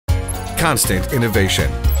constant innovation,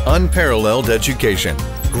 unparalleled education,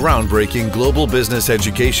 groundbreaking global business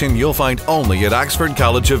education you'll find only at Oxford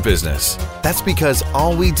College of Business. That's because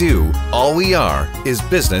all we do, all we are, is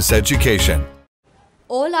business education.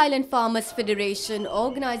 All Island Farmers Federation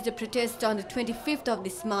organised a protest on the 25th of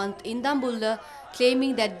this month in Dambulla,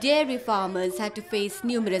 claiming that dairy farmers had to face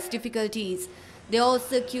numerous difficulties. They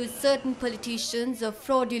also accused certain politicians of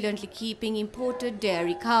fraudulently keeping imported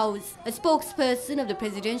dairy cows. A spokesperson of the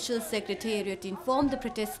Presidential Secretariat informed the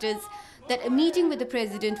protesters that a meeting with the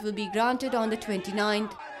President will be granted on the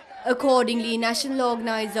 29th. Accordingly, national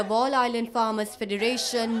organizer of All Island Farmers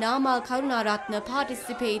Federation, Namal Karunaratne,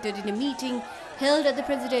 participated in a meeting held at the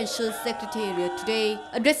Presidential Secretariat today.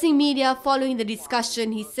 Addressing media following the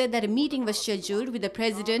discussion, he said that a meeting was scheduled with the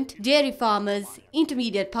President, dairy farmers,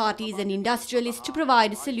 intermediate parties and industrialists to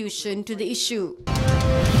provide a solution to the issue.